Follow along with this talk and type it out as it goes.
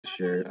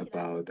share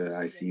about the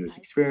ICU's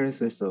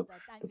experiences. So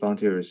the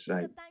volunteer is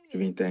like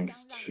giving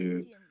thanks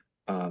to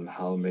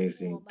how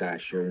amazing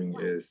that sharing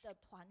is,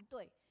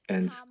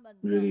 and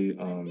really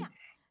uh,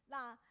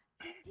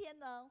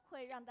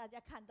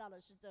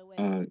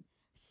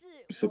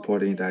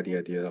 supporting that the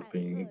idea of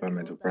being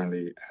environmental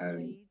friendly.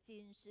 And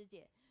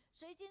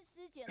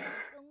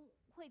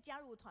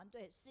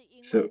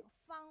so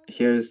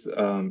here's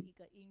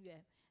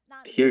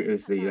here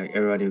is the like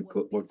everybody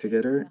work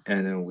together,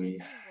 and then we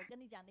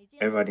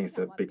everybody is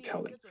a big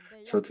talent.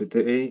 So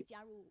today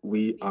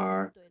we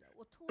are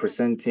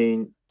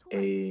presenting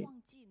a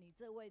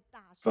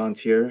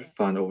volunteer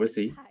from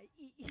overseas.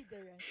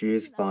 She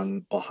is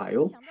from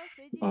Ohio,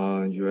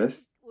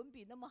 US.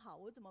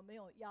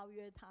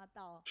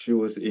 She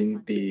was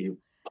in the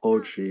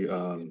poetry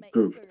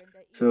group.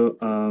 So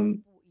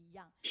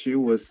she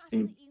was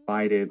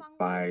invited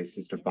by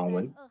Sister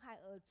Bangwen,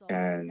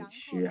 and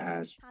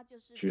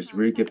she's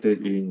really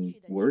gifted in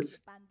words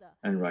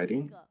and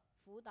writing.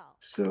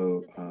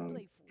 So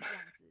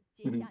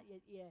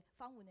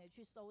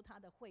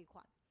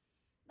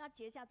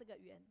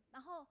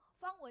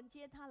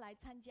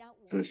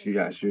so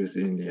she was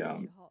in the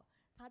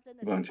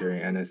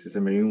volunteering, and then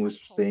Sister Mayun was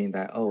saying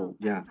that, oh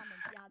yeah,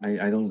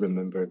 I don't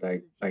remember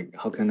like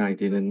how can I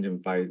didn't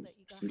invite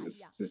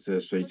Sister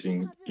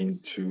Xuijing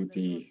into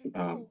the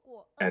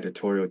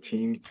editorial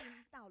team,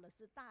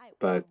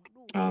 but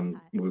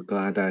we're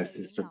glad that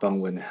Sister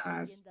Bangwen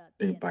has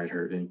invited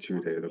her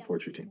into the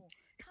poetry team.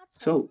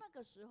 So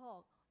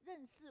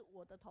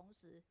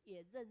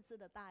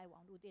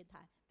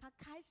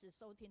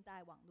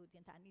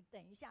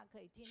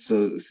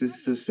so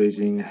Sister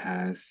Xuijing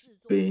has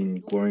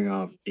been growing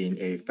up in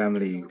a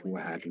family who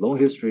had long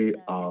history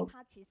of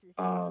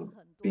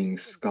being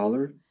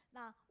scholar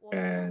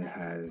and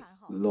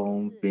has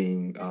long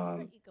been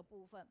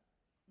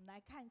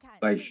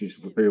like she's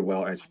very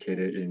well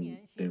educated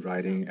in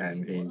writing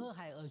and in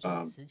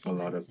a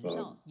lot of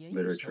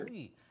literature.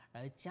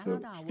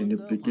 So in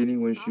the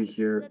beginning, when she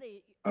heard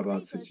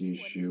about Tzu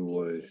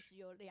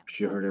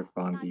she heard it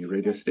from the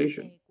radio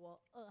station.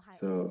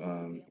 So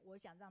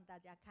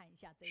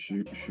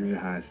she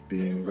has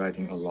been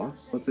writing a lot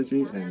for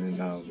Tzu, and then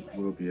now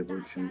we'll be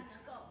able to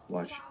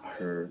watch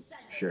her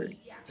sharing.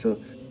 So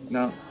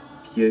now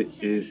here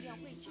is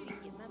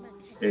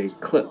a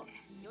clip.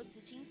 由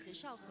慈青慈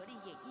少合力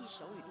演绎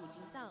手语录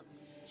金藏，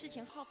事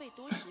前耗费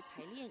多时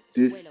排练，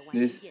只为 This 了完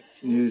美 this 演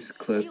出。news 还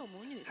clip 有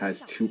母女分 has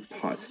享 two 付费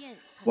parts. 经验，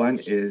从 One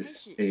自身 is 开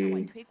始向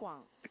外推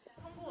广。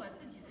通过我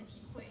自己的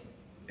体会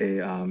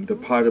，the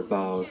茹 part 素的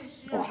about 确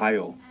是让人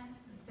Ohio. 心安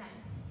自在，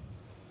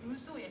茹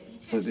素也的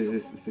So 确是 this 有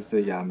is 共同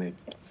Sister 的爱。 Yame.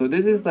 So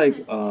this 我 is 真 like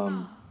的希望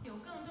有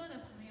更多的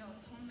朋友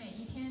从每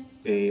一天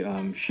a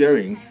 3次时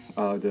sharing 开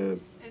始 the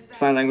 ，as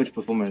sign I language come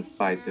performance in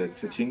by here the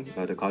Xuijing,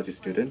 the college like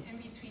student, in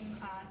between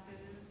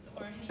classes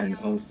or hang and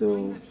out, bring also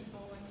the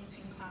people in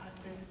between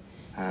classes,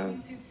 have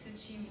coming to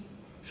Xuijing.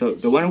 so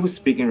the one who's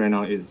speaking right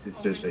Means now is Sister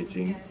over the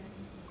Xuijing. weekend.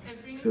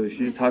 It So brings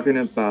she's the talking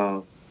energies.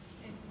 about It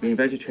being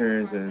like breaks my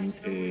vegetarians, heart that and you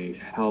don't it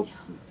receive helps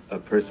a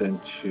emails. person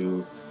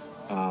to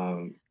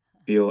um,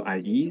 feel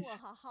at ease.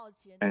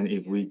 And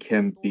if we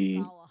can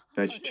be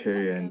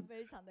vegetarian,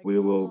 we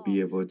will be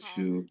able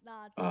to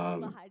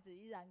um,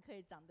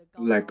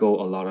 let go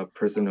a lot of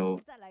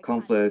personal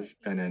conflicts,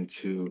 and then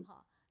to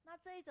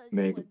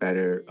make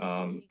better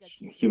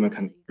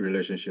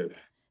relationship.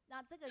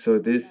 So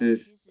this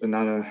is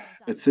another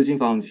a teaching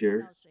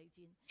volunteer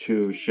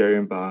to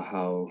sharing about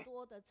how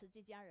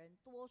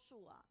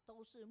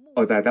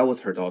oh that was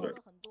her daughter.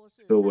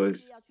 So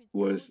was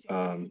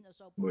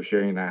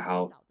sharing that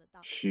how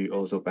she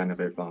also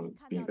benefit from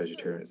being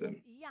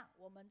vegetarianism.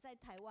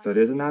 So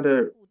there's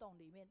another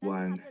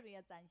one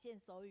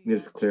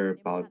is clear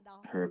about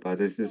her, but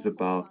this is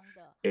about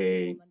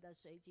a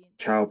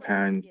child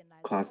parent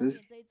classes.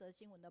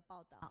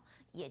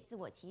 也自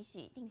我期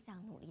许，定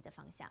向努力的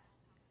方向。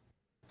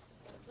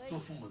做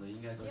父母的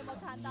应该都知道，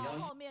你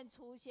要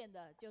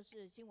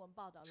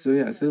So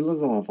yeah, so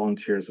lots of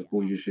volunteers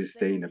who usually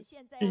stay in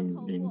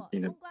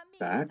the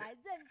back,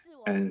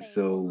 and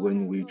so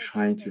when we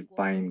try to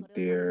find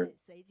their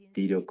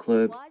video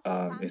clip,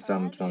 in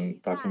some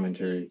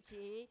documentary,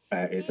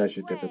 it's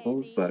actually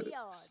difficult. But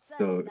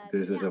so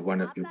this is a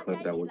one of few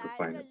clip that we could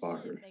find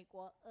about her.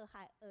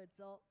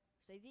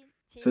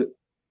 So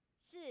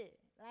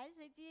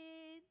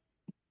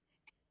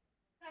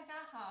大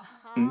家好，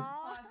嗯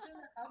哇，真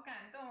的好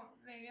感动，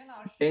美元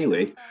老师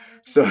anyway, 讲到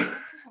的这 so 些因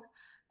素，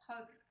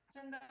好，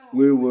真的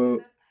we 我觉 will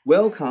得太宝贵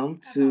了。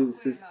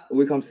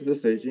 welcome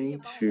Sister 也 Xuijing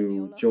把我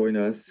们 to join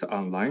us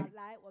online.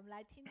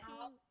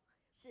 好，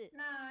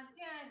那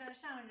敬爱的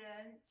上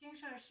人、金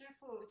舍师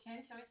傅、全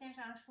球线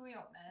上书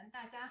友们，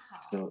大家好，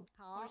 So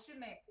我是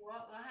美国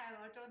俄亥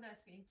俄州的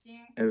随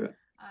金，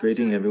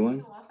 greeting 自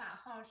everyone. 我法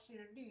号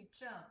是律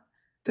正。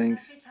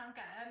Thanks 非常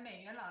感恩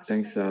美元老师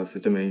thanks 的邀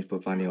Sister 约， May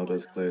for finding 让 all 我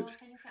those 能够 clips.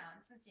 分享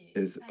自己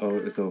It's 参 oh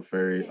it's 加 all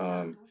very 线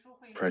上读书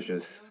会时 precious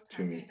所有 to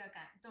团队 me. 的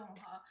感动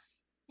哈，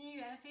因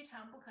缘非常。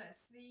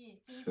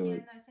So,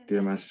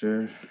 dear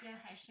master,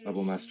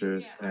 Bible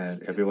masters,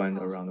 and everyone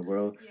around the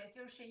world,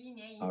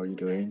 how are you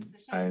doing?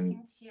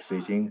 I'm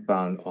Xuijing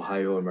from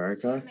Ohio,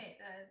 America.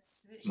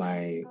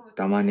 My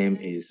Dharma name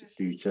is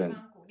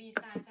Yuchen.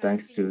 So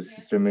thanks to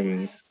Sister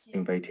Maying's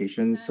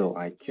invitation, so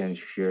I can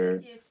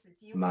share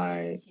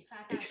my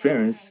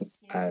experience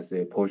as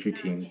a poetry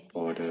team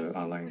for the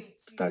online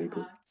study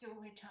group.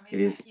 It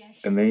is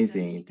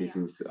amazing. This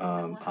is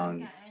on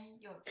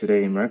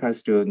today in America is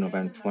still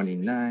November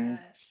 29,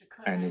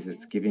 and this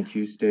is Giving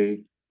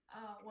Tuesday.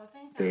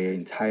 The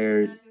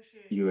entire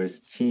US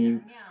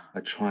team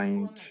are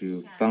trying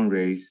to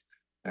fundraise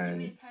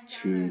and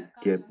to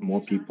get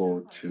more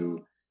people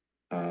to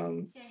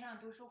um,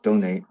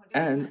 donate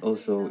and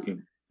also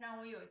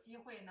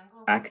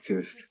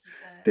active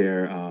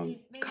their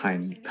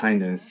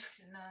kindness.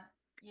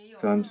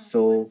 So I'm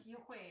so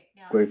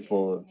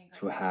grateful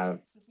to have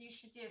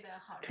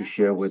to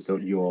share with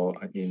you all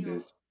in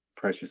this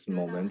precious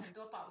moment.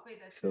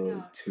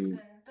 So to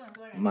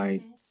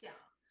my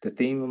the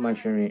theme of my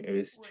sharing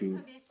is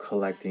to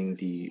collecting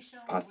the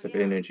positive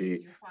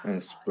energy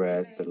and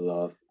spread the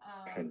love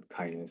and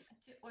kindness.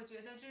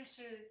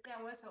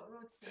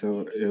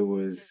 So it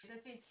was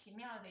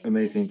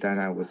amazing that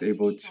I was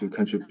able to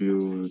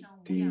contribute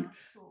the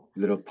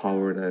little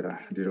power that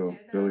little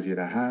ability that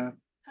I have,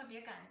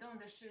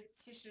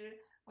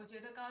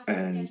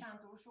 and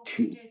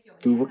to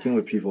working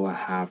with people, I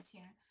have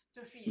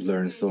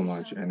learned so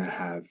much, and I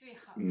have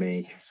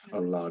make a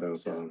lot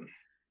of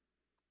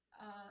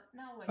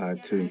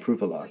to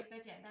improve a lot.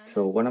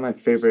 So one of my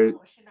favorite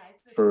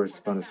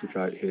first Panda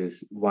Sutra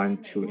is one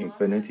to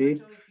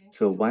infinity.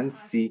 So one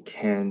seed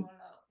can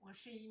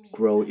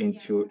grow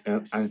into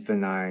an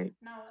infinite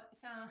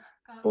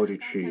Bodhi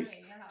trees.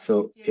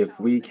 So if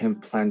we can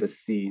plant the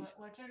seeds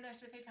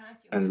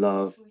and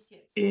love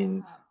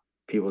in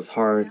people's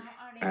heart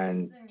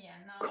and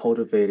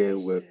cultivate it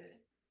with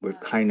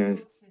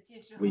kindness,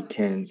 we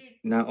can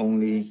not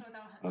only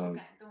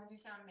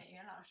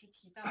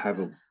have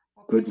a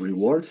good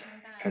reward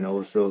and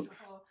also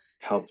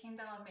help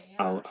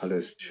our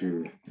others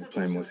to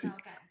plant more seeds.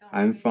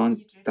 I'm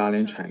from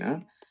Dalian,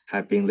 China.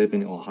 Have been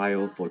living in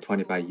Ohio for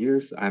 25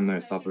 years. I'm a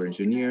software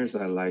engineer, so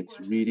I like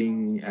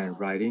reading and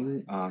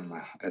writing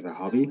as a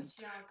hobby.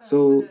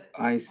 So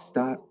I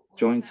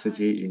joined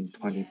Citi in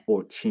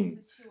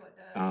 2014,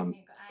 um,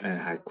 and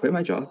I quit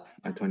my job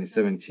in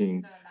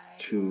 2017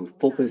 to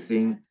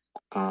focusing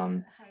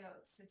on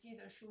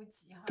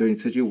doing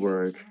Citi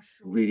work,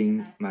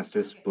 reading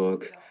master's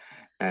book,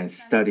 and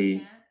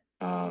study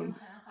um,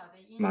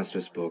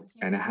 master's book.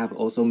 And I have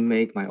also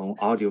made my own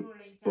audio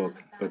book,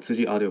 a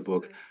Citi audio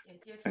book,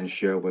 and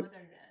share with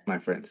my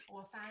friends.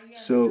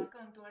 So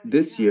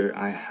this year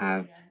I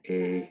have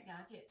a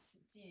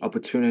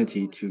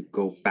opportunity to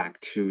go back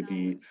to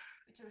the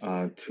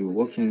to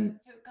working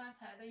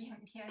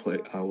play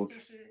work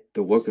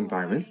the work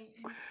environment.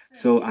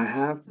 So I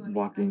have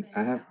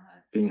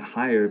been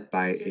hired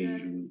by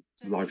a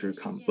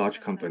large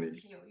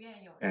company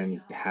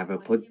and have a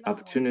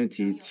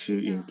opportunity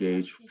to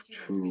engage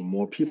to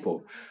more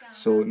people.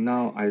 So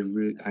now I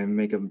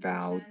make a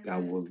vow that I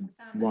will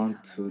want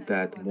to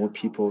that more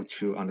people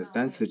to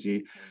understand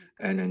Tsuji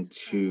and then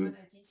to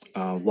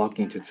walk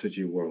into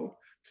Tsuji world.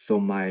 So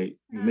my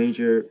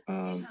major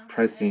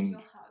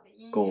pressing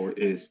goal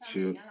is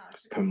to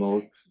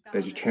promote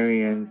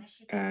vegetarians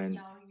and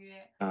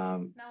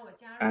um,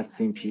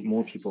 asking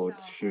more people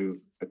to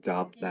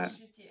adopt that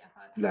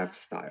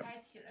lifestyle.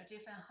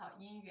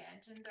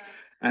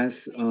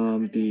 As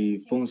the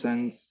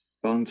Fengsan's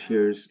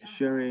volunteers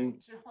sharing,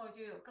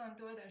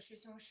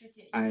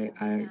 I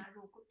I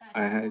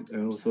I had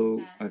I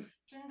also I've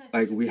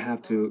like we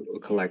have to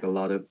collect a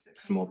lot of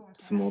small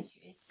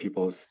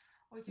people's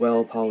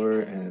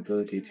willpower and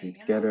ability to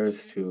together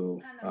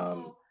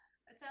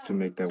to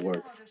make that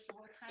work.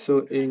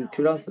 So in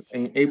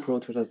April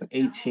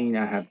 2018,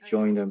 I have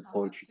joined the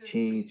poetry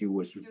team. It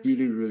was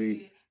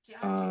really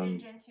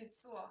um,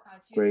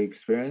 great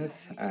experience.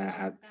 I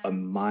had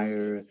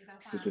admired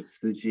Sister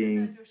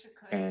Xuijing,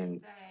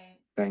 and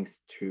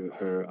thanks to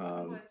her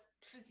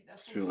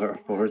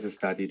for her to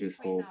study this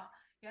whole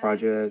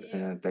project,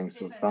 and then thanks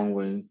to Fang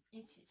Wen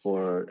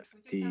for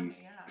the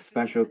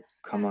special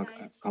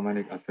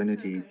comedic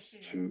affinity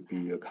to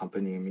be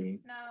accompanying me,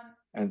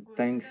 and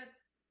thanks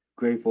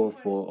grateful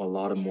for a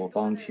lot of more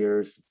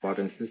volunteers, brothers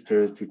and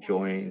sisters to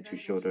join to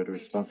shoulder the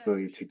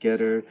responsibility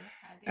together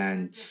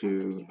and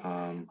to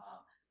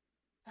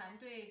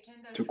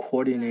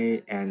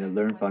coordinate and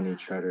learn from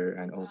each other,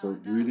 and also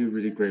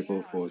really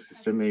grateful for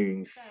Sister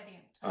Maying's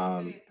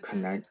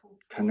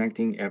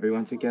connecting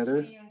everyone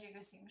together.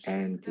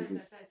 And this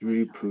is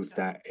really proof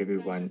that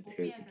everyone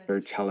is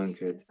very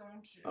talented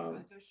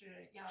um,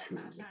 to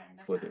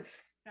for this.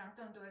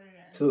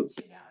 So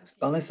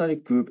online study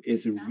group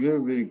is a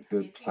really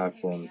good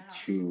platform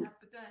to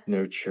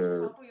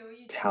nurture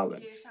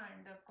talent.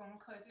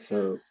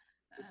 So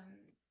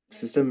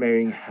Sister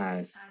Mary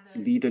has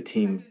lead a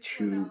team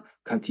to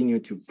continue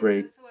to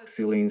break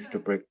ceilings, to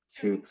break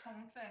to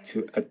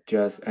to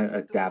adjust and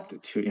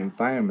adapt to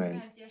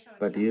environment.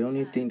 But the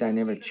only thing that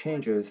never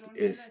changes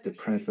is the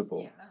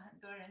principle.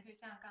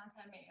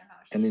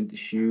 And then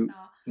she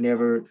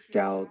never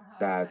doubt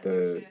that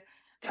the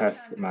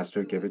test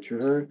master gave it to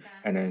her,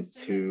 and then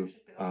to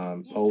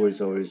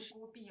always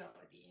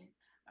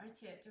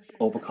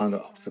overcome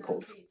the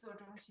obstacles.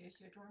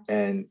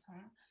 And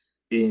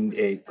in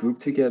a group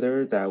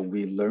together that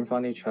we learn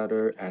from each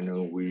other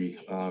and we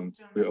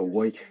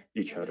awake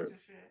each other.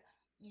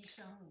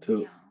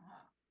 So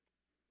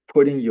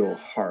putting your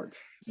heart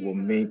will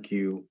make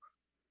you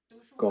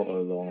go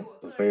along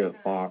a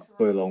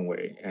very long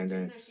way. And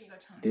then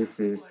this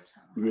is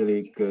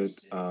really good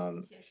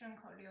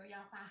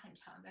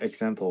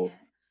example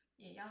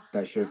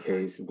that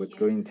showcase with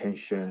good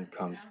intention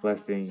comes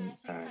blessing,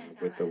 and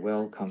with the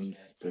will comes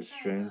the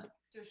strength.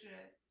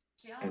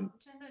 And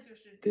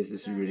this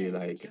is really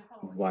like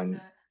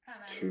one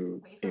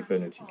to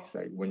infinity. It's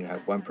like when you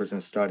have one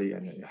person study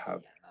and then you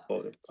have all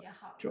of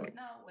join.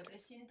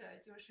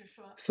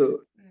 So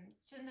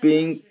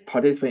being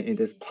participating in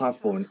this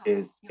platform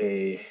is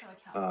a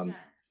um,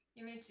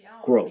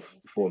 growth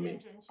for me.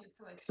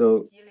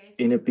 So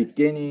in the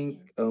beginning,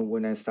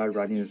 when I start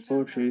writing these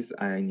poetries,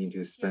 I need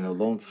to spend a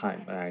long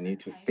time. I need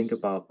to think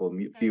about for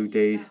a few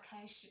days.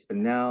 But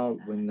now,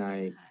 when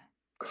I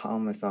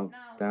calm myself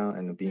down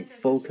and being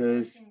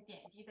focused,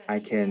 I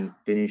can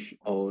finish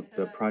all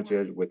the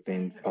project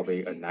within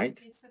probably a night.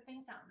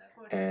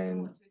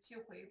 And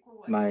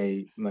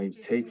my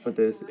take for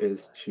this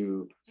is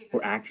to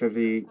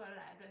proactively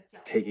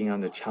taking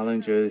on the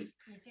challenges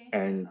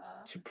and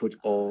to put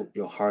all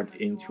your heart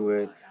into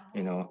it.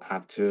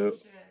 After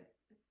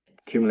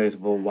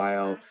cumulative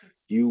while,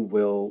 you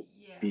will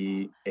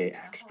be a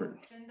expert.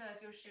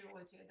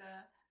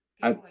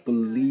 I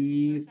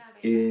believe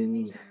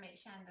in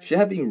she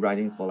had been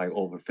writing for like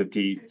over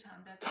 50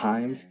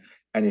 times,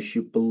 and she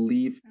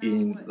believed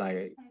in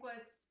like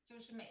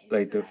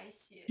the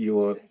you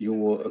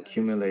will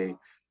accumulate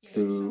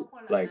through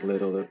like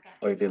little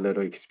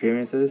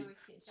experiences.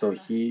 So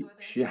she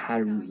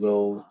had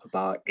wrote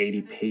about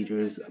 80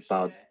 pages,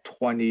 about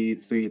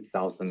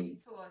 23,000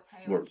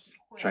 words,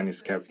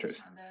 Chinese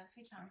characters.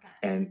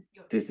 And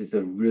this is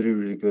a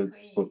really good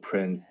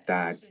footprint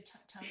that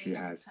she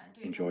has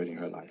enjoyed in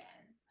her life.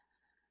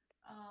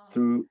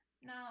 Through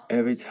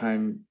every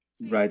time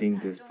writing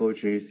these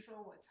poetries,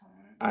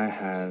 I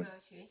have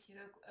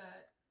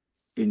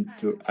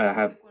I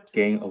have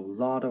gained a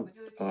lot of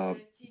uh,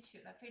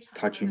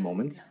 touching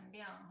moments,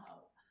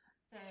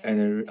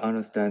 and I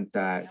understand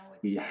that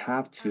we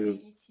have to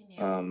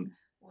um,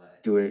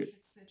 do it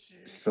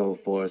so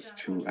for us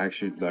to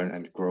actually learn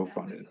and grow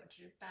from it.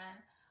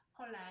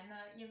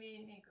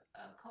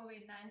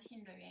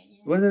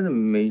 One of the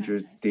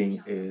major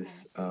thing is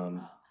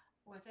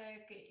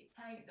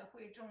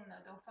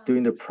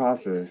during the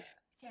process,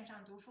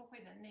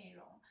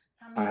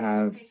 I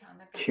have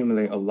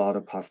accumulated a lot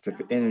of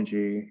positive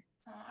energy,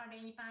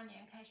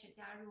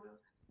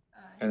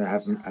 and I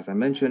have, as I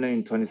mentioned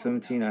in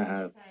 2017,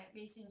 uh,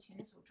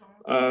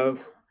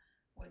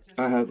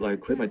 I have like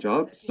quit my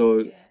job,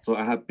 so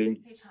I have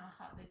been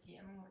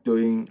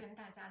doing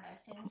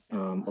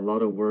a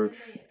lot of work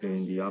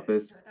in the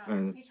office,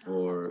 and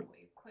for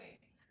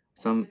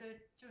some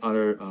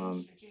other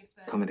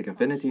comedic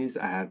affinities,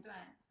 I have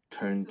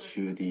turned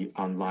to the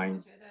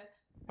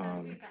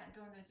um,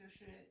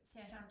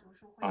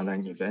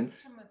 online events.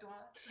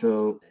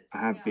 So I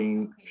have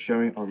been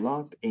sharing a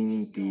lot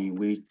in the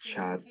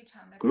WeChat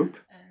group.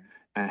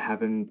 I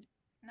haven't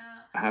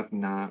I have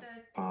not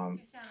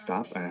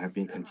stopped. I have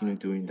been continuing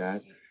doing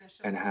that,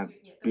 and have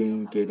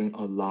been getting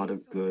a lot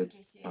of good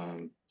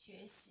um,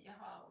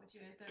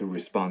 the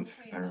response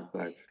and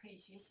reflect.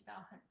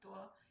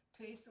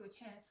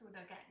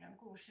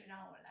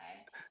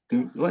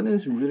 The one that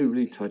is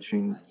really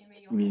touching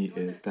me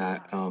is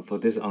that for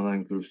this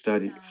online group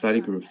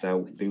study groups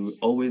that they will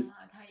always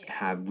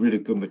have really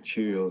good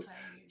materials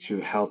to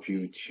help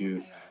you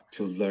to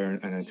learn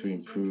and then to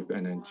improve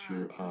and then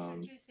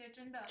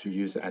to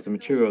use it as a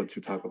material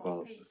to talk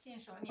about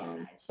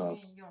stuff.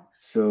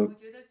 So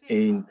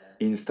in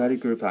study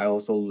group, I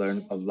also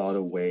learned a lot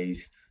of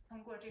ways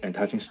and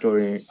touching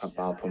story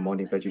about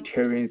promoting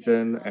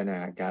vegetarianism, and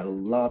I got a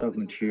lot of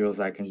materials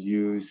I can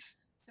use.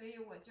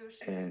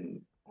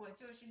 And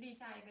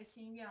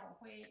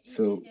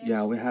so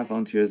yeah, we have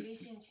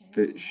volunteers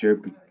that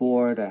shared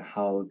before that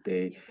how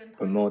they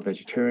promote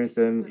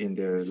vegetarianism in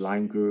their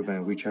line group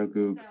and WeChat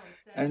group,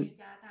 and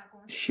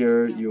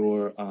share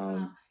your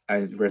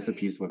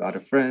recipes with other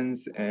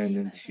friends, and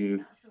then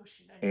to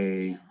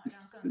a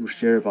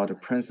share about the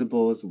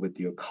principles with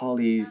your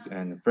colleagues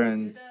and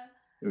friends.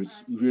 It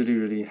was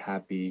really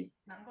happy.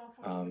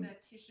 Um,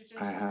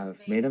 I have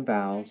made a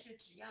vow.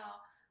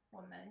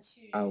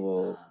 I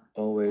will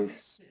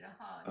always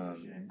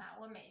um,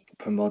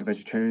 promote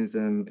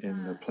vegetarianism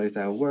in the place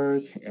I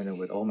work and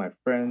with all my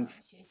friends.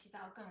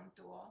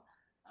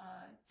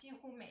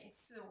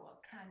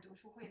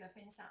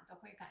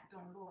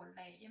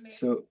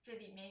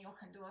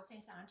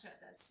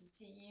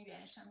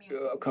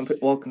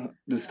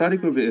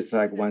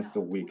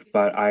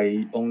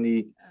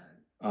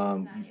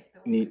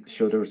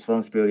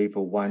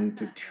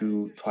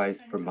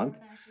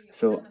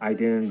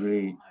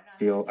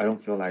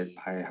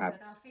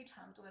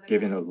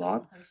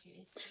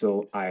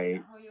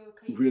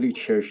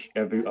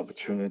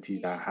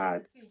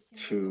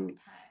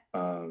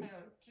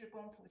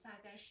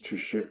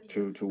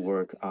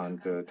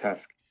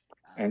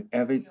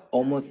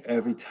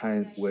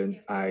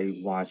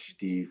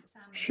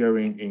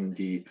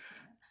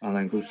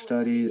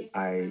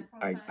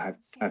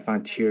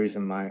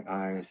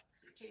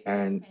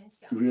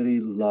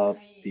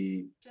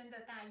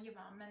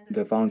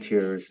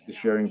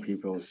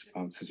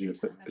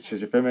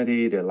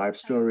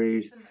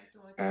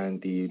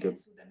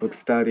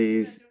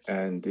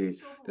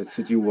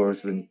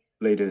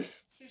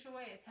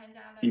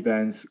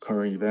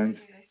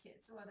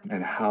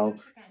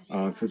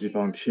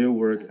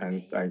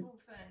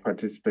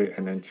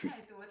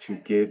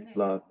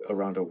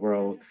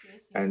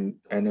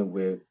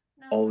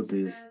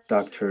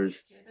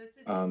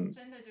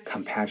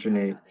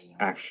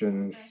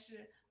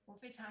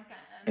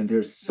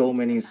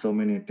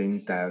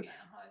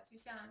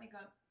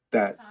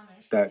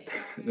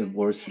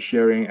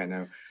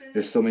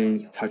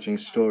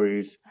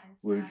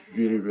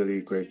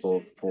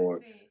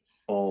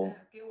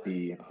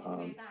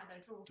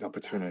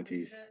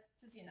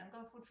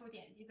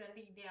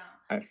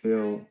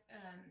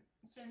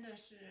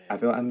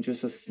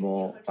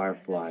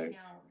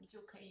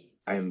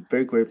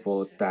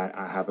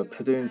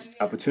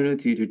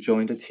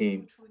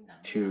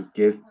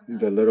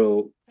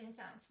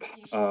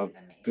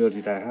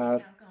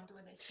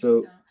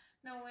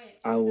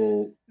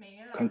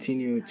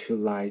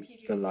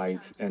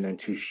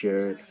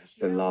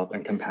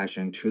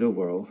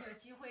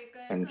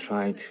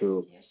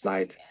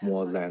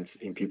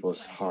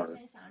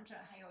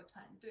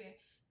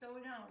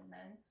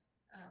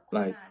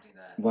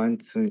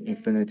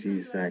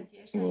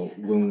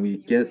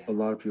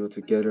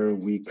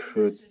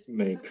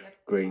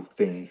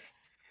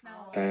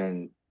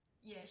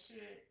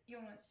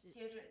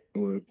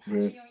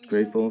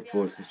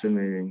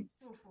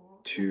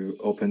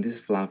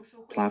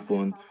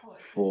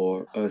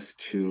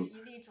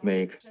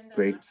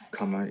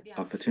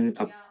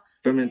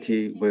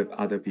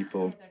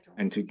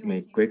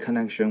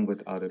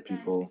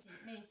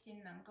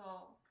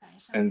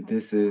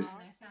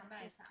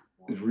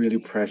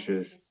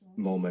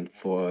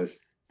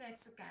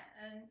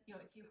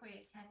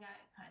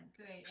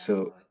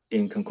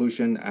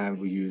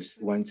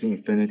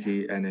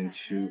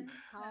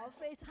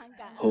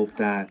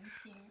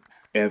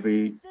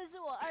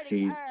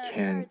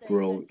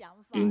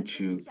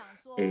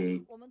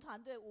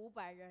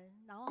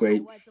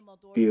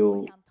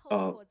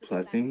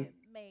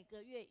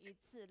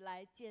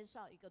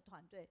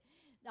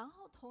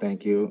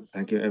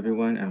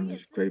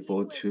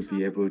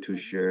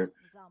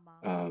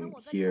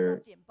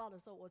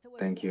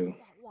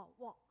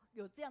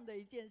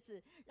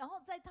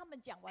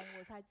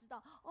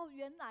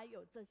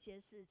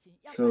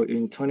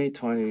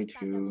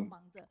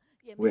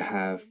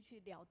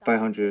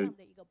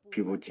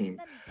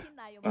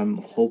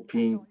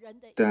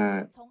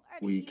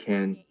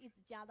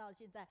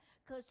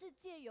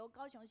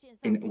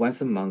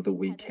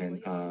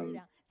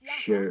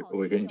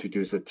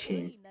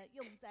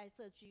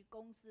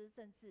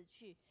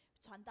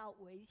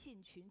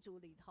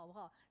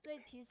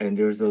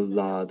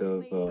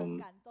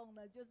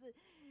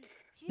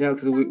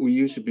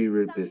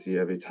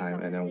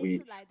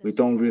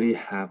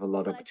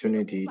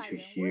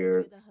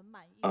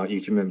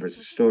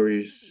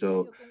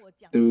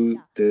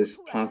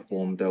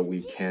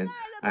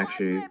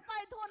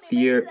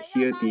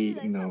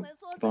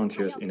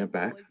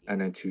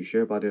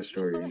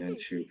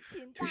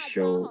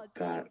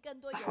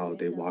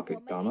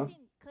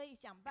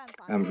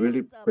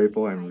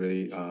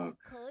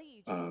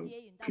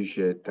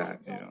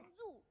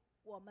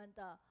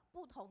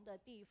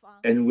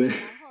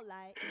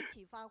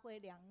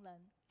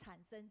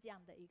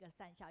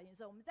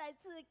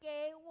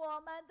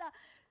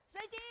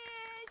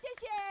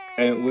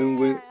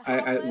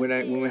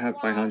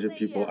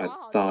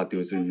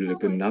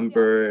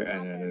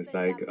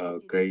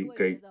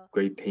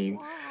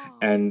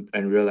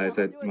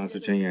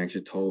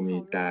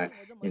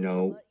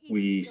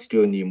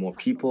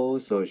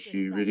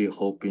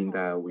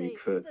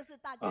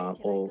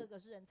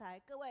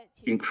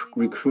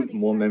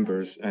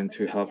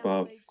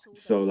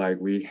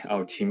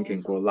 team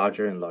can grow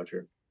larger and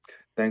larger.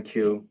 Thank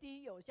you.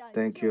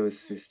 Thank you,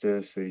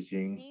 Sister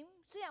Xuijing.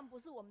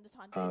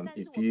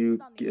 If you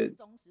get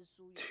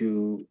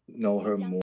to know her more,